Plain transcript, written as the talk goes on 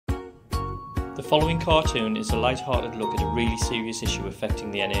The following cartoon is a light-hearted look at a really serious issue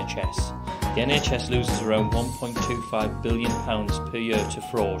affecting the NHS. The NHS loses around £1.25 billion per year to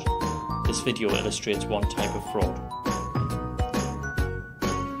fraud. This video illustrates one type of fraud.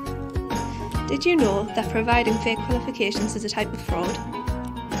 Did you know that providing fake qualifications is a type of fraud?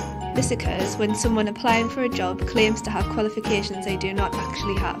 This occurs when someone applying for a job claims to have qualifications they do not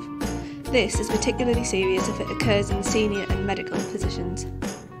actually have. This is particularly serious if it occurs in senior and medical positions.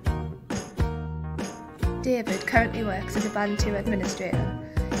 David currently works as a Band 2 administrator.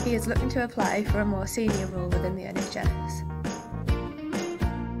 He is looking to apply for a more senior role within the NHS.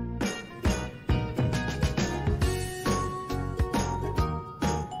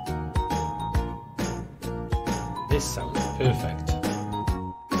 This sounds perfect.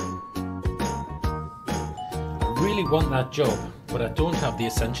 I really want that job, but I don't have the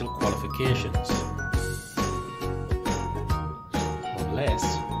essential qualifications.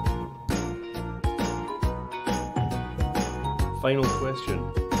 Unless... Final question,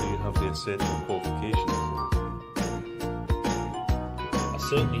 do you have the essential qualifications? I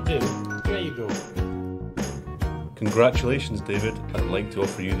certainly do. There you go. Congratulations, David. I'd like to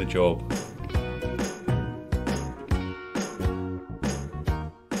offer you the job.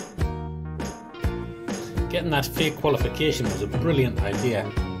 Getting that fake qualification was a brilliant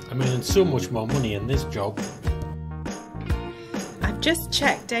idea. I'm earning so much more money in this job. I've just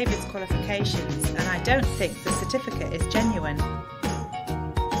checked David's qualifications and I don't think the certificate is genuine.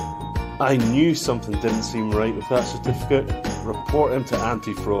 I knew something didn't seem right with that certificate. Report him to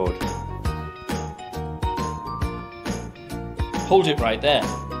anti-fraud. Hold it right there.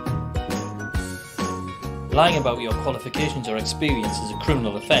 Lying about your qualifications or experience is a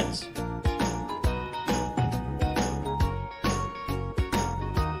criminal offence.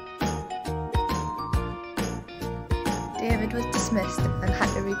 David was dismissed and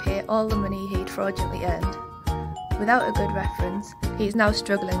had to repay all the money he'd fraudulently earned. Without a good reference, he is now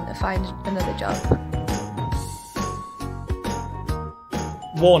struggling to find another job.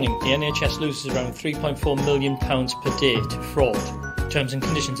 Warning, the NHS loses around £3.4 million per day to fraud. Terms and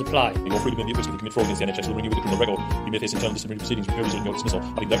conditions apply. Your freedom and the ability to commit fraud against the NHS will bring you with a criminal record. You may face internal disciplinary proceedings with in your dismissal,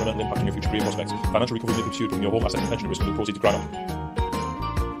 having detrimental impact on your future career prospects. Financial recovery may be pursued from your home asset and pension risk and will proceed to grant.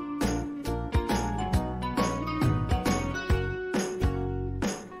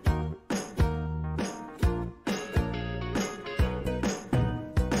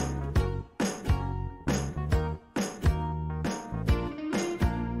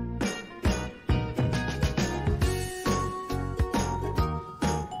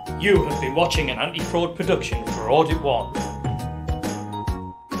 You have been watching an anti-fraud production for Audit 1.